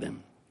about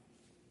them.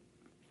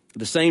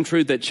 The same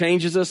truth that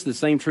changes us, the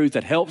same truth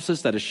that helps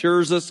us, that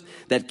assures us,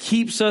 that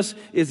keeps us,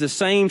 is the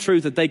same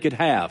truth that they could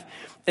have.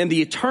 And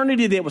the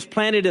eternity that was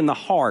planted in the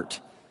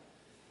heart.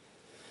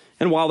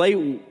 And while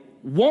they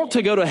want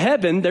to go to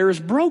heaven, there is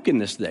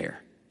brokenness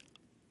there.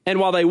 And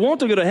while they want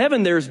to go to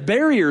heaven, there's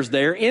barriers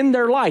there in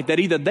their life that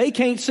either they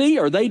can't see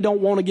or they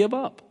don't want to give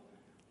up.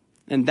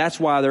 And that's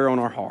why they're on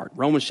our heart.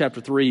 Romans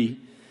chapter 3,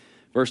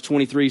 verse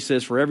 23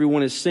 says, "For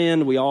everyone has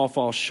sinned, we all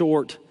fall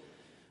short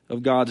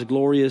of God's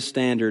glorious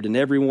standard, and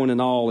everyone and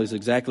all is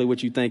exactly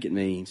what you think it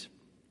means."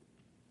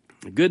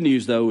 The good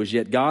news, though, is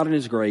yet God in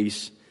his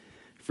grace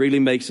freely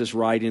makes us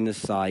right in his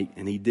sight,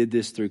 and he did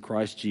this through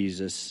Christ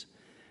Jesus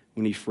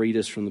when he freed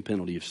us from the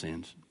penalty of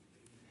sins.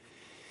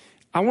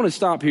 I want to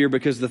stop here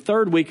because the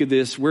third week of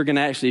this, we're going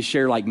to actually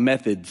share like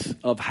methods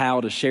of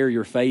how to share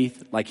your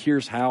faith. Like,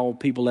 here's how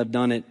people have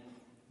done it.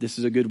 This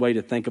is a good way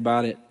to think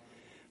about it.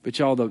 But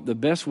y'all, the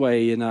best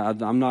way, and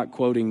I'm not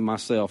quoting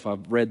myself,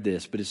 I've read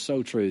this, but it's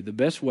so true. The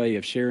best way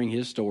of sharing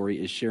his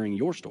story is sharing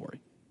your story.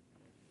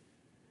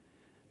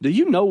 Do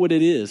you know what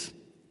it is?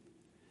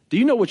 Do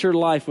you know what your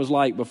life was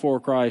like before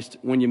Christ,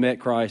 when you met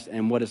Christ,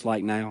 and what it's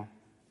like now?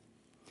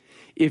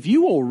 If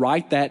you will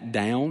write that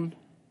down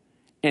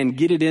and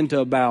get it into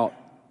about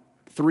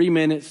 3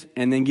 minutes,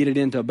 and then get it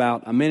into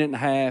about a minute and a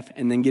half,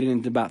 and then get it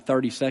into about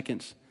 30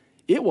 seconds,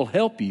 it will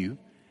help you.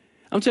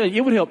 I'm telling you,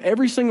 it would help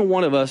every single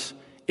one of us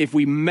if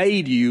we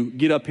made you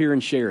get up here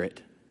and share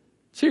it.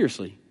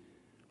 Seriously.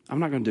 I'm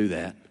not going to do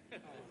that.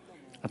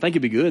 I think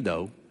it'd be good,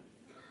 though.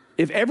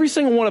 If every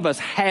single one of us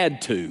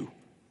had to,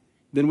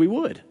 then we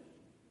would.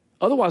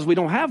 Otherwise, we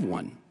don't have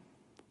one.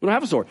 We don't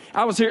have a story.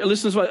 I was here,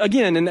 listen to this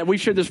again, and we've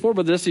shared this before,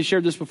 but Dusty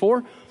shared this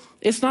before.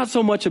 It's not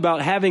so much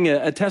about having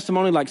a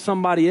testimony like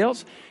somebody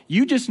else.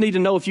 You just need to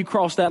know if you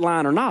cross that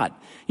line or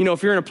not. You know,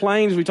 if you're in a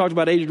plane, as we talked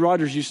about, Adrian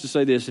Rogers used to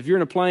say this, if you're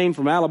in a plane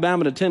from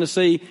Alabama to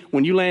Tennessee,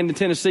 when you land in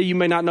Tennessee, you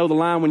may not know the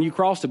line when you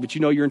crossed it, but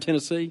you know you're in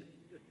Tennessee.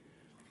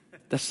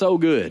 That's so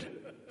good.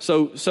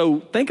 So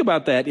think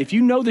about that. If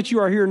you know that you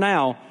are here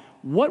now,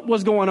 what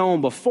was going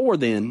on before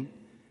then,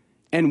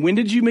 and when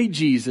did you meet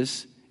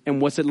Jesus,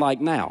 and what's it like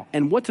now?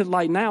 And what's it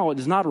like now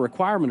is not a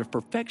requirement of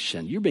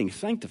perfection. You're being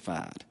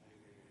sanctified.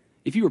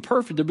 If you were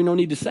perfect, there'd be no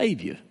need to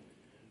save you.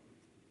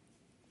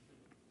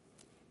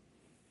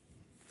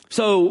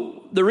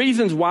 So the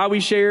reasons why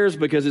we share is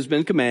because it's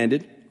been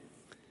commanded.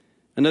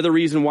 Another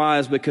reason why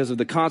is because of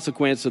the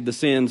consequence of the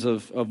sins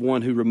of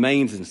one who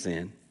remains in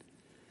sin.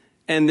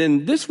 And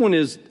then this one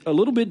is a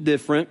little bit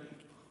different,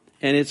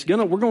 and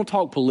we're going to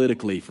talk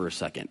politically for a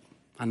second.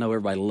 I know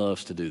everybody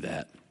loves to do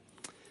that.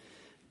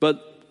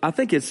 But I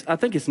think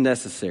it's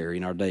necessary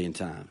in our day and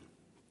time.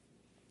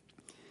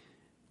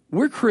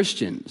 We're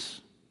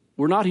Christians.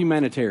 We're not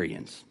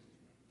humanitarians.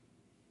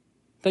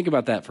 Think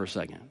about that for a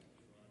second.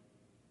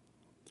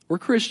 We're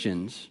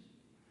Christians.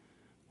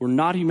 We're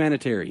not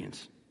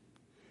humanitarians.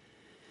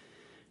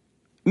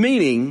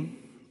 Meaning,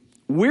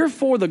 we're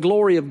for the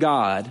glory of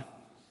God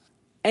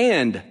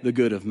and the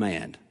good of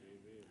man.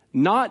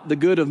 Not the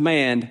good of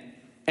man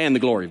and the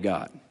glory of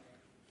God.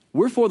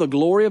 We're for the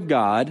glory of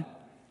God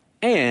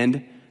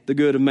and the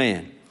good of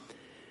man.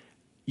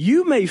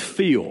 You may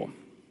feel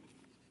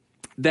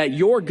that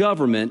your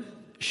government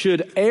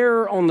should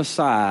err on the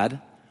side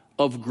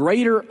of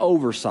greater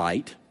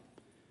oversight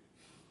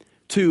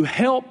to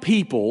help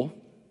people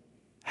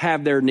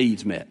have their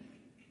needs met.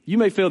 You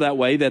may feel that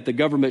way, that the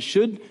government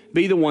should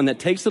be the one that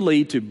takes the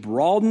lead to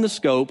broaden the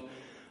scope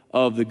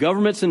of the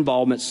government's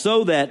involvement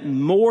so that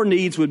more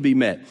needs would be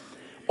met.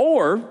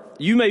 Or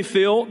you may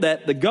feel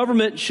that the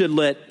government should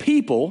let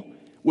people,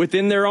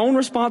 within their own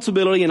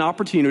responsibility and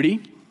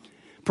opportunity,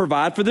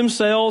 provide for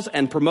themselves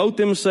and promote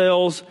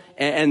themselves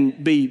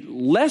and be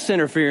less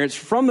interference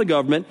from the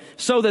government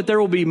so that there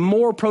will be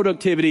more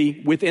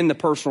productivity within the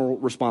personal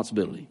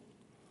responsibility.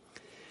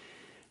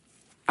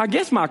 I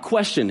guess my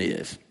question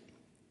is,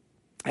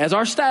 as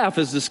our staff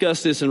has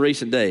discussed this in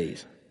recent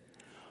days,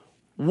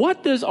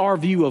 what does our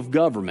view of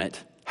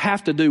government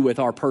have to do with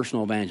our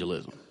personal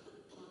evangelism?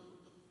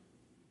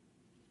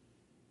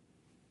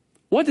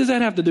 What does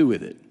that have to do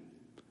with it?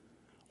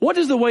 What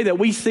does the way that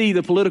we see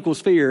the political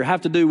sphere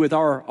have to do with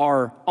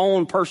our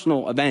own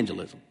personal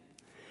evangelism?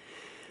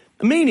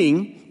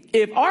 Meaning,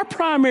 if our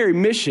primary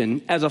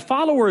mission as a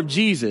follower of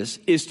Jesus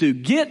is to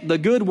get the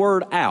good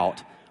word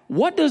out,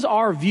 what does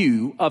our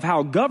view of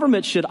how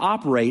government should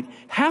operate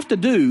have to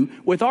do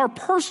with our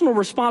personal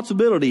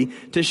responsibility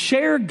to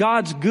share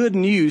God's good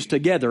news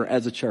together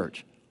as a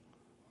church?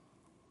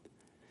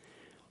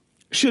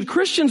 Should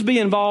Christians be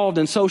involved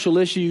in social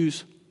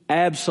issues?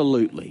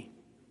 Absolutely.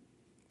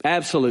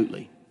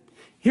 Absolutely.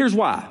 Here's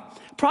why.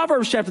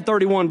 Proverbs chapter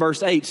 31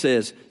 verse 8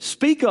 says,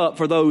 "Speak up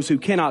for those who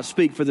cannot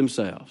speak for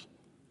themselves.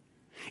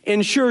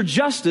 Ensure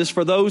justice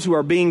for those who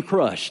are being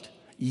crushed.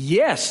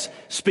 Yes,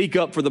 speak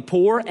up for the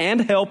poor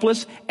and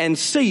helpless and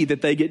see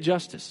that they get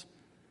justice."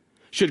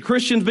 Should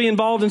Christians be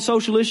involved in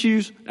social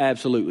issues?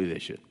 Absolutely they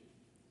should.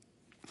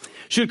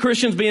 Should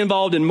Christians be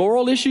involved in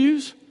moral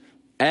issues?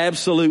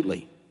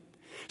 Absolutely.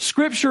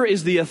 Scripture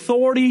is the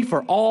authority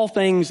for all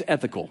things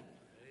ethical,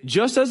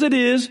 just as it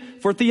is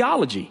for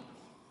theology.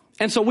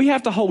 And so we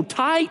have to hold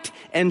tight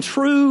and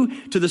true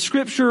to the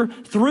Scripture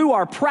through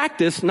our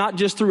practice, not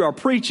just through our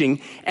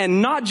preaching,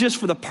 and not just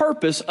for the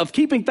purpose of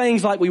keeping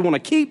things like we want to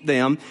keep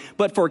them,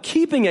 but for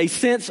keeping a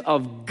sense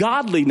of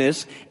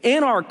godliness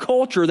in our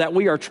culture that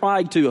we are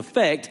trying to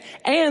affect,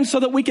 and so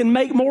that we can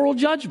make moral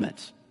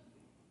judgments.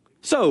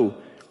 So,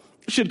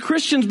 should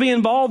Christians be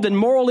involved in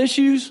moral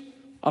issues?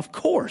 Of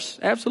course,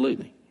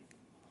 absolutely.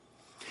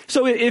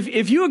 So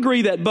if you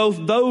agree that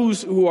both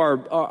those who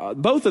are,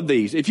 both of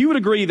these, if you would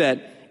agree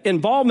that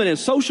involvement in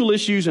social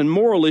issues and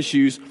moral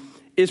issues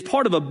is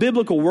part of a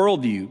biblical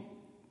worldview,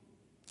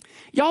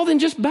 y'all then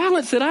just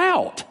balance it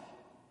out.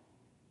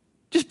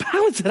 Just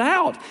balance it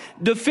out.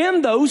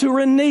 Defend those who are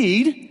in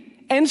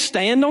need and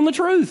stand on the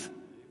truth.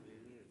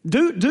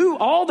 Do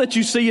all that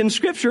you see in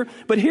Scripture,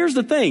 but here's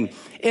the thing.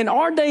 In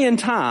our day and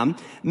time,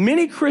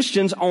 many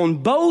Christians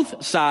on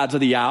both sides of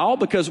the aisle,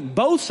 because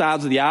both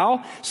sides of the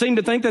aisle seem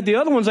to think that the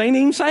other ones ain't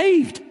even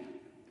saved.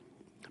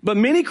 But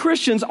many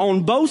Christians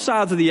on both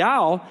sides of the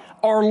aisle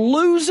are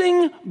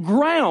losing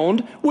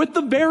ground with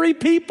the very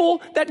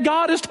people that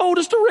God has told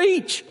us to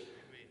reach.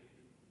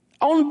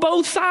 On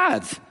both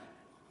sides.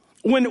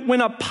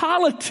 When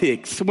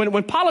politics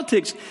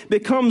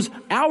becomes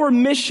our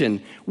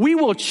mission, we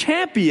will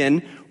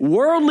champion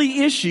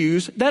worldly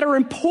issues that are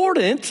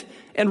important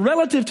and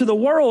relative to the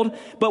world,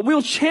 but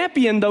we'll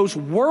champion those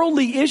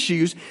worldly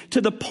issues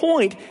to the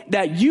point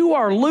that you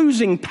are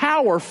losing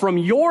power from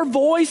your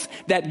voice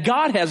that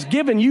God has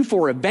given you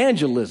for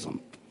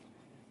evangelism.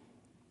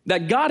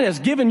 That God has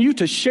given you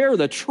to share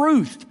the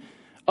truth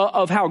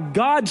of how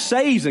God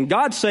saves, and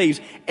God saves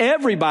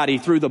everybody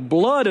through the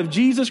blood of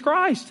Jesus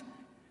Christ.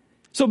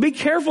 So be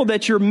careful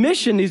that your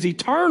mission is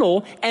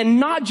eternal and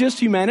not just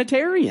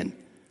humanitarian.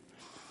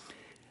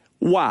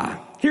 Why?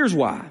 Here's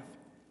why.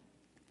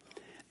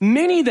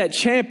 Many that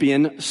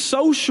champion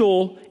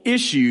social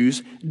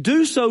issues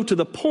do so to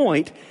the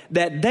point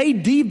that they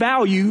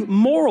devalue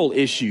moral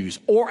issues,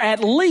 or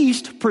at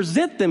least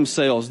present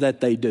themselves that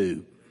they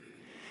do.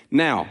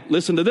 Now,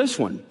 listen to this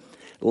one.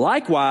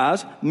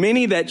 Likewise,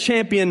 many that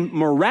champion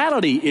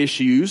morality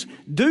issues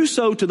do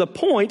so to the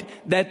point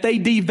that they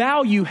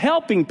devalue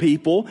helping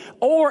people,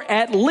 or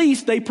at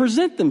least they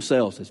present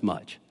themselves as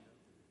much.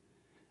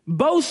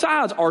 Both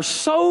sides are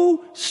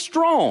so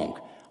strong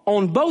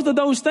on both of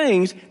those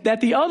things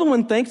that the other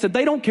one thinks that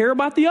they don't care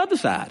about the other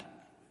side.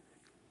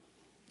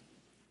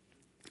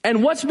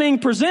 And what's being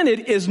presented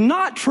is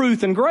not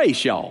truth and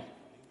grace, y'all.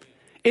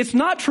 It's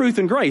not truth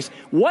and grace.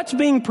 What's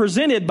being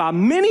presented by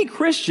many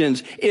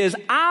Christians is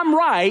I'm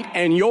right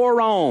and you're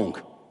wrong.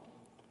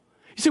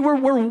 You see,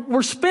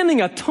 we're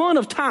spending a ton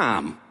of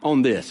time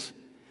on this,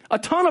 a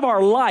ton of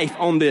our life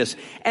on this,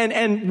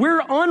 and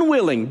we're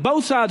unwilling,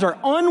 both sides are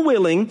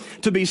unwilling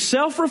to be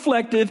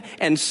self-reflective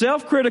and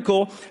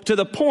self-critical to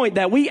the point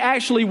that we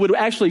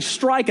would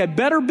strike a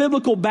better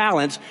biblical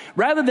balance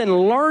rather than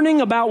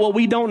learning about what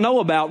we don't know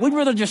about. We'd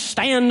rather just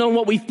stand on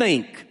what we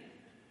think.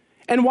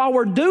 And while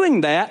we're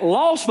doing that,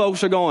 lost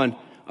folks are going,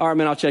 all right,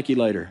 man, I'll check you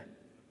later.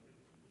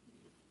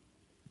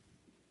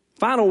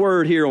 Final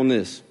word here on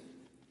this.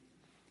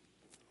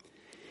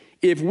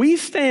 If we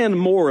stand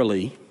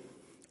morally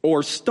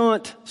or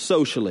stunt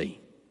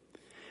socially,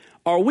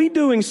 are we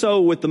doing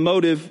so with the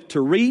motive to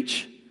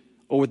reach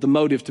or with the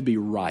motive to be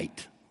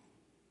right?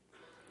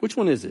 Which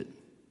one is it?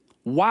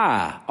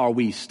 Why are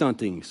we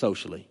stunting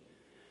socially?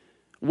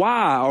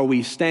 Why are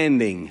we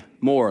standing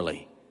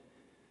morally?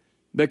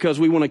 Because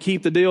we want to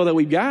keep the deal that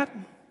we've got,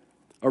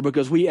 or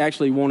because we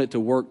actually want it to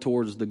work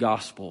towards the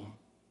gospel?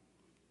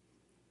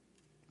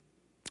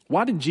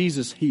 Why did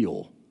Jesus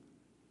heal?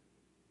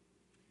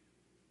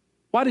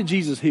 Why did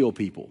Jesus heal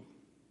people?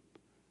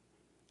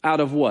 Out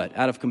of what?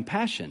 Out of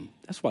compassion.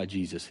 That's why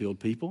Jesus healed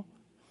people.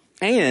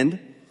 And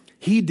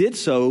he did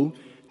so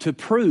to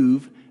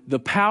prove the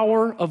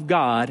power of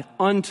God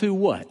unto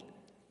what?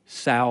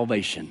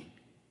 Salvation.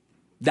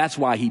 That's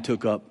why he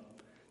took up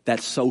that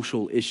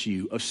social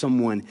issue of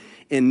someone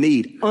in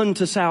need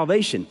unto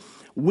salvation.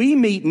 We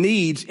meet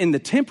needs in the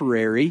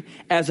temporary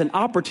as an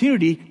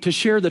opportunity to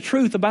share the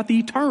truth about the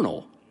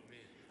eternal.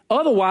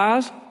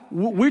 Otherwise,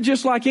 we're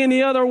just like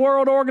any other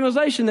world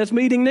organization that's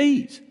meeting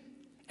needs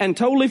and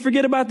totally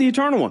forget about the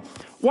eternal one.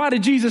 Why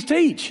did Jesus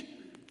teach?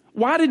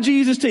 Why did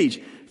Jesus teach?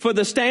 For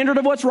the standard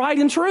of what's right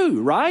and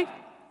true, right?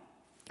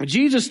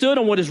 Jesus stood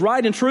on what is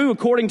right and true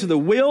according to the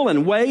will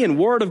and way and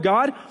word of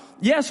God.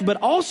 Yes, but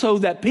also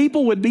that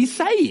people would be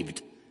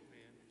saved.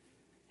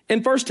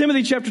 In 1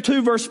 Timothy chapter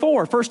 2, verse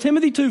 4, 1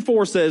 Timothy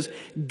 2:4 says,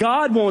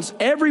 God wants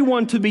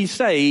everyone to be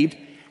saved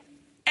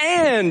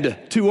and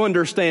to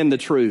understand the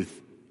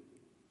truth.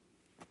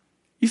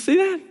 You see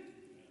that?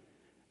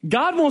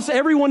 God wants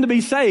everyone to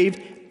be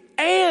saved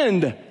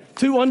and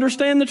to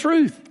understand the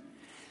truth.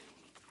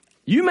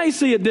 You may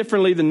see it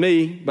differently than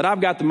me, but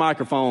I've got the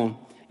microphone.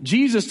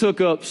 Jesus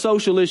took up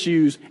social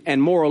issues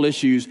and moral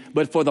issues,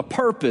 but for the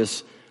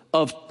purpose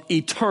of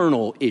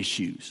eternal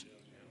issues,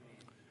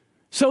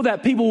 so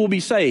that people will be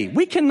saved.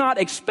 We cannot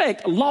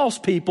expect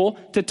lost people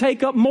to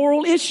take up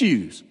moral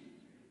issues.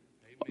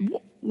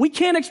 We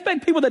can't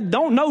expect people that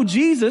don't know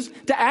Jesus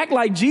to act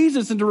like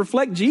Jesus and to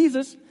reflect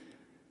Jesus.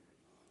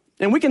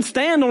 And we can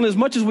stand on as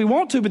much as we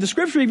want to, but the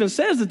scripture even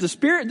says that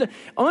the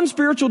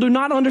unspiritual do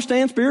not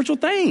understand spiritual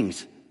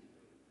things.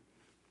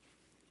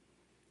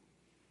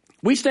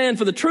 We stand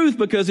for the truth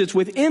because it's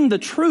within the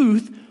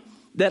truth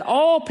that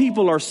all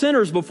people are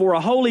sinners before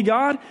a holy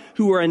God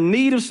who are in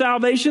need of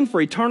salvation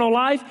for eternal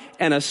life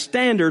and a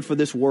standard for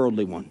this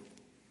worldly one.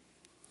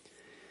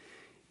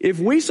 If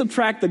we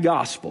subtract the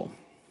gospel,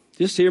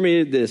 just hear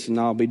me at this and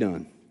I'll be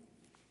done.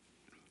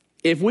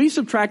 If we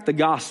subtract the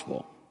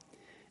gospel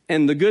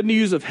and the good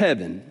news of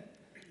heaven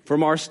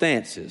from our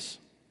stances,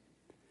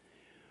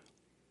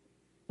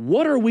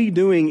 what are we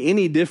doing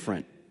any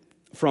different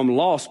from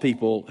lost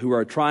people who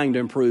are trying to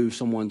improve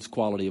someone's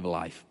quality of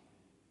life?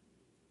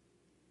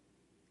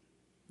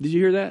 Did you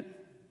hear that?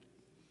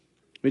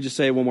 Let me just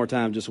say it one more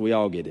time just so we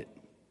all get it,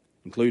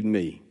 including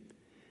me.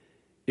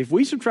 If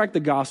we subtract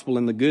the gospel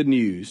and the good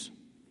news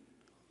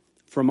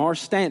from our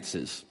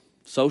stances,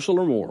 social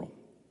or moral,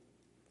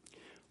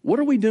 what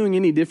are we doing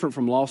any different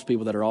from lost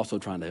people that are also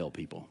trying to help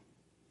people?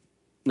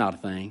 Not a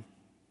thing.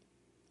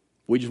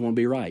 We just want to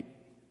be right.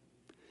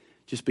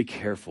 Just be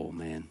careful,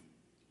 man.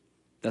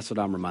 That's what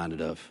I'm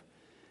reminded of.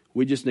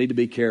 We just need to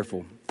be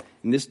careful.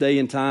 In this day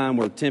and time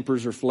where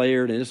tempers are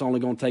flared and it's only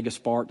going to take a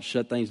spark to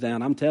shut things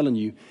down, I'm telling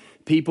you,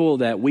 people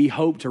that we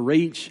hope to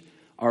reach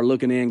are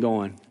looking in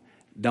going,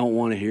 don't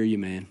want to hear you,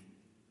 man.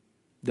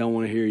 Don't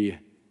want to hear you.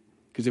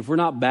 Because if we're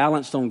not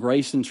balanced on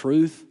grace and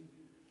truth,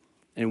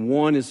 and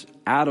one is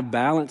out of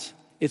balance,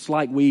 it's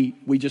like we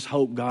just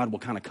hope God will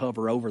kind of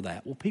cover over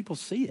that. Well, people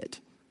see it.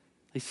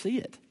 They see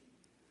it.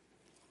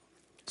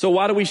 So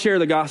why do we share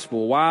the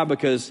gospel? Why?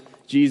 Because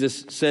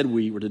Jesus said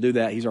we were to do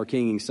that. He's our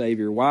King and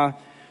Savior. Why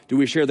do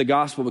we share the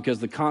gospel? Because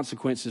the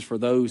consequences for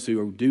those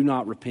who do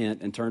not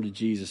repent and turn to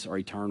Jesus are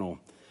eternal.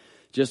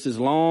 Just as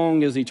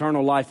long as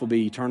eternal life will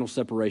be, eternal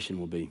separation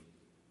will be.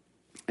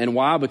 And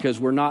why? Because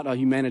we're not a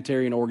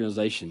humanitarian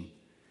organization.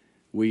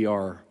 We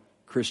are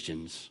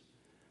Christians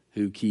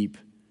who keep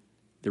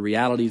the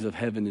realities of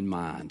heaven in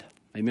mind.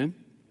 Amen?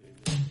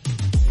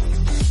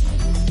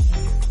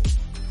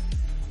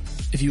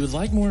 If you would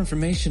like more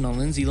information on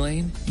Lindsay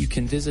Lane, you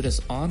can visit us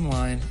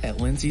online at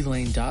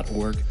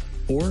lindsaylane.org,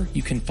 or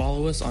you can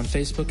follow us on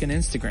Facebook and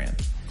Instagram.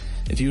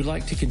 If you would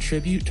like to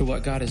contribute to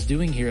what God is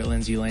doing here at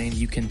Lindsay Lane,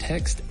 you can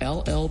text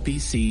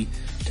LLBC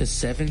to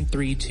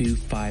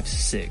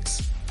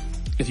 73256.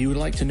 If you would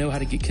like to know how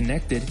to get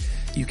connected,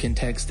 you can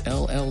text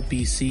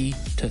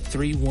LLBC to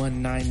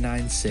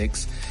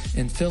 31996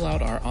 and fill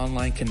out our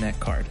online connect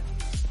card.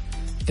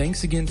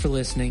 Thanks again for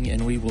listening,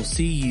 and we will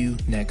see you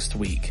next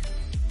week.